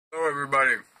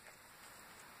everybody?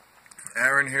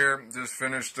 Aaron here, just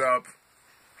finished up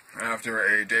after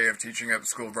a day of teaching at the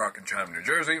School of Rock in Chatham, New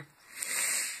Jersey.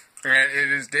 And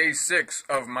it is day 6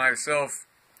 of my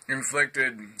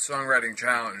self-inflicted songwriting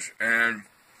challenge, and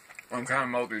I'm kind of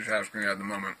multitasking at the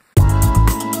moment.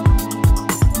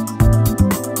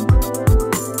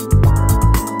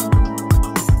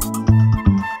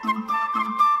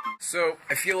 So,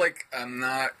 I feel like I'm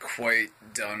not quite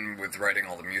done with writing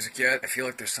all the music yet. I feel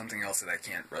like there's something else that I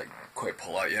can't quite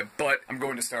pull out yet, but I'm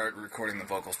going to start recording the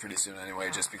vocals pretty soon anyway,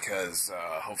 just because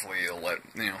hopefully it'll let,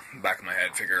 the back of my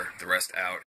head figure the rest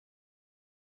out.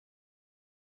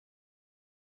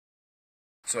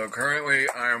 So currently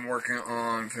I am working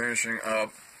on finishing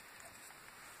up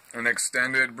an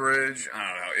extended bridge. I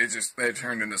don't know, it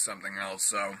turned into something else,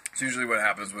 so it's usually what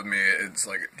happens with me. It's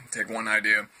like, take one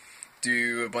idea,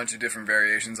 do a bunch of different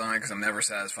variations on it, because I'm never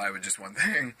satisfied with just one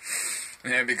thing,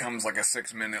 and it becomes like a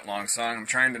 6-minute long song. I'm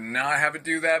trying to not have it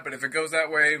do that, but if it goes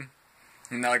that way,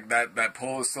 and like that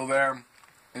pull is still there,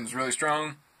 and it's really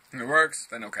strong, and it works,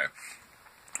 then okay.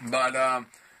 But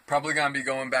probably gonna be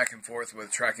going back and forth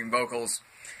with tracking vocals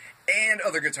and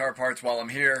other guitar parts while I'm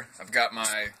here. I've got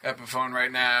my Epiphone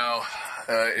right now.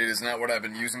 It is not what I've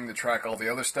been using to track all the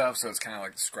other stuff, so it's kind of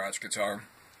like the scratch guitar.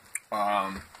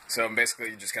 So basically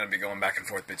you just gotta be going back and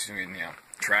forth between,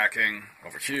 tracking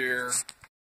over here,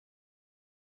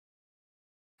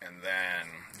 and then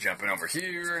jumping over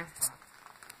here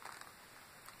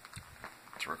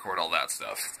to record all that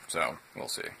stuff. So, we'll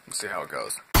see. We'll see how it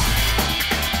goes.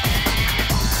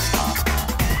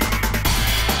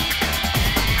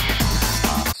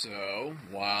 So,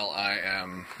 while I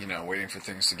am, waiting for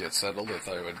things to get settled, I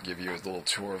thought I would give you a little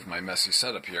tour of my messy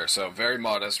setup here. So, very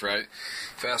modest, right?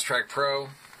 Fast Track Pro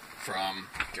from,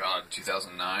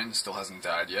 2009. Still hasn't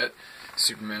died yet.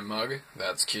 Superman mug,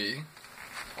 that's key.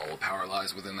 All the power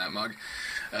lies within that mug.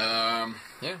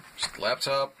 Just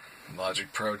laptop,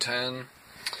 Logic Pro 10,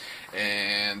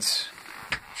 and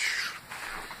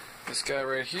this guy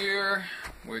right here,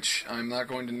 which I'm not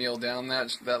going to kneel down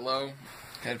that low.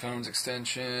 Headphones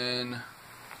extension.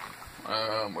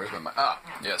 Where's my mic?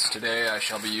 Yes, today I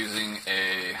shall be using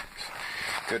a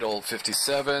good old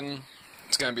 57.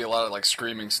 It's going to be a lot of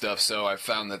screaming stuff, so I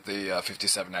found that the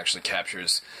 57 actually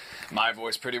captures my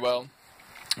voice pretty well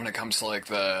when it comes to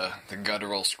the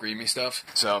guttural screamy stuff.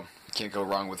 So, can't go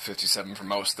wrong with 57 for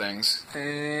most things.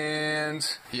 And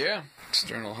yeah,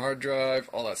 external hard drive,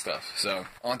 all that stuff. So,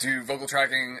 on to vocal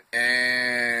tracking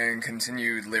and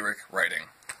continued lyric writing.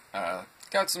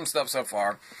 Got some stuff so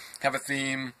far. Have a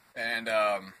theme, and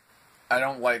I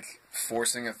don't like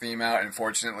forcing a theme out, and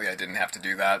fortunately I didn't have to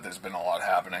do that. There's been a lot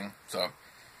happening, so,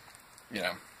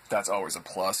 that's always a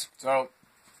plus. So,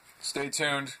 stay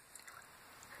tuned.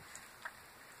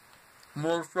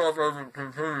 More stuff as it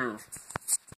continues.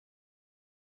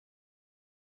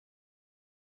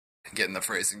 Getting the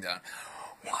phrasing down.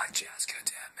 Why just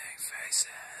condemning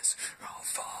faces all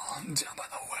fall down by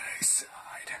the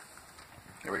wayside?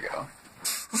 Here we go.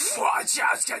 Why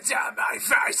just condemning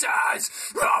faces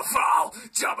all fall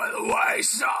down by the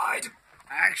wayside?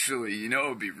 Actually, it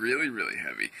would be really, really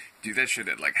heavy. Do that shit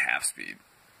at half speed.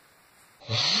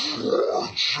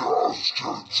 Why just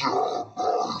condemn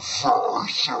my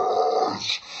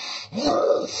faces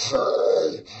all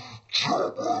fall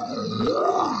down by the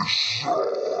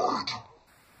wayside?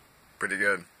 Pretty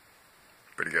good.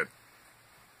 Pretty good.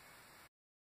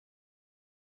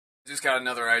 Just got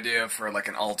another idea for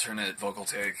an alternate vocal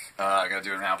take. I gotta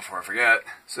do it now before I forget.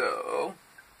 So,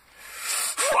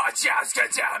 why just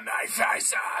condemn my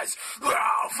faces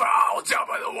all fall down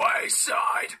by the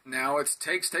wayside? Now it's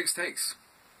takes.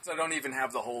 So I don't even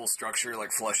have the whole structure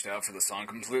fleshed out for the song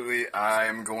completely.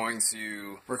 I'm going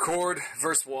to record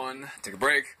verse 1, take a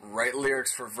break, write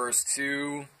lyrics for verse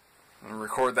 2, and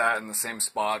record that in the same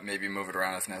spot, maybe move it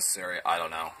around if necessary. I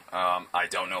don't know. I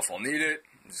don't know if I'll need it.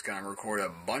 I'm just going to record a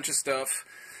bunch of stuff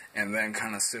and then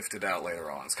kind of sift it out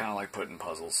later on. It's kind of like putting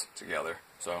puzzles together.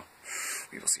 So,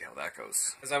 we will see how that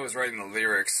goes. As I was writing the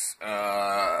lyrics,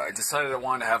 I decided I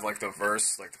wanted to have the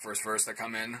verse, the first verse that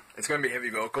come in. It's going to be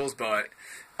heavy vocals, but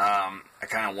I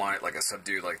kind of want it a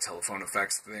subdued telephone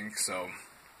effects thing, so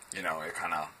it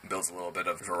kind of builds a little bit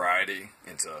of variety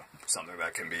into something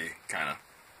that can be kind of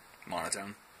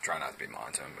monotone. Try not to be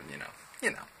monotone, but you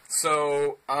know.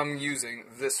 So, I'm using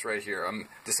this right here. I'm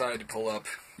decided to pull up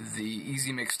the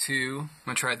Easy Mix 2. I'm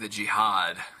gonna try the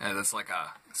Jihad. That's like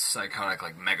a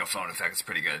psychotic, megaphone effect. It's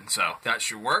pretty good. So, that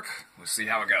should work. We'll see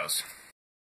how it goes.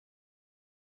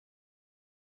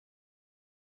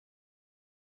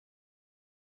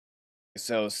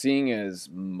 So seeing as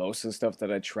most of the stuff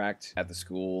that I tracked at the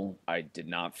school I did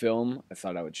not film, I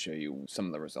thought I would show you some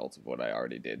of the results of what I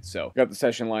already did. So got the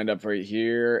session lined up right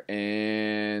here,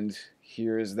 and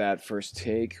here's that first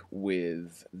take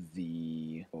with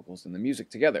the vocals and the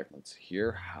music together. Let's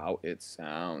hear how it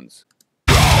sounds.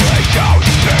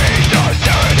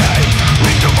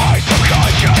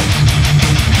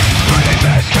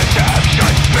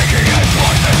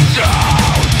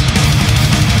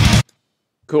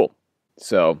 Cool.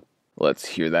 So let's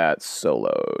hear that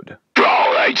soloed.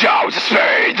 Rolling down to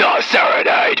speed the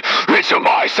serenade into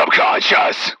my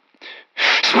subconscious,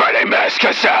 spreading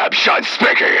misconceptions,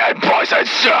 speaking in poison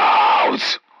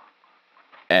sounds.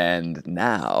 And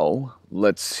now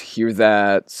let's hear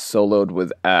that soloed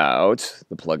without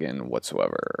the plugin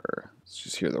whatsoever. Let's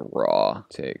just hear the raw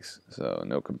takes. So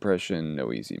no compression,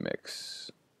 no easy mix.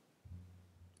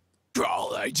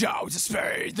 Crawling down to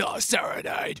speed the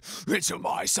serenade into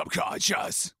my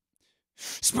subconscious,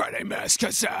 spreading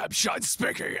misconceptions,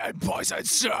 speaking in poison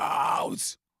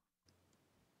sounds.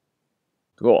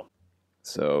 Cool.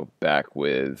 So back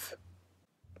with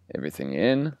everything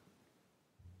in.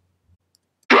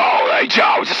 Crawling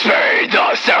down to speed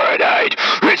the serenade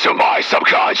into my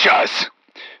subconscious,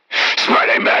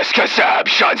 spreading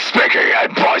misconceptions, speaking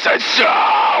in poison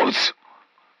sounds.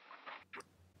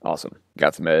 Awesome.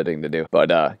 Got some editing to do. But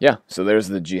yeah, so there's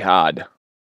the jihad.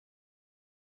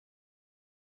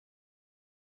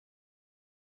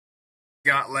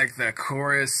 Got like the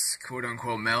chorus, quote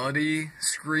unquote, melody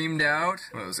screamed out.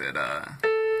 What was it? Yeah.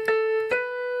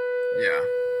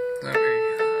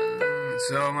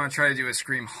 So I'm gonna try to do a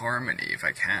scream harmony if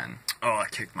I can. Oh, I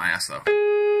kicked my ass though.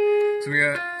 So we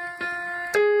got.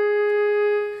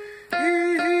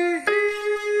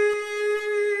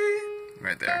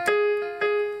 Right there.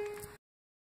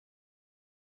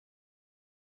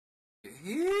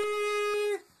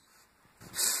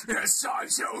 It's time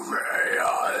to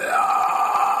realize.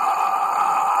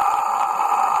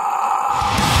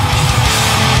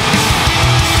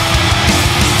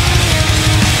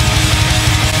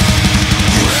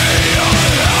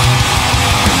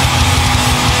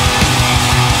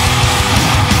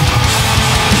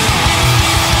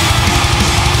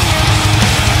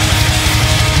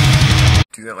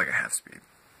 Do that like a half speed.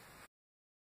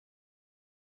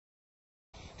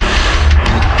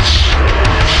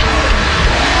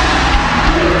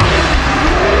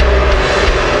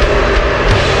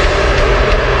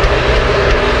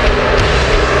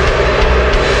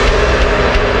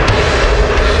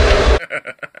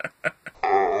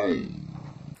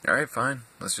 Alright, fine.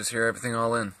 Let's just hear everything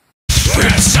all in.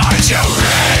 It's time to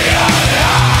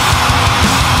realize.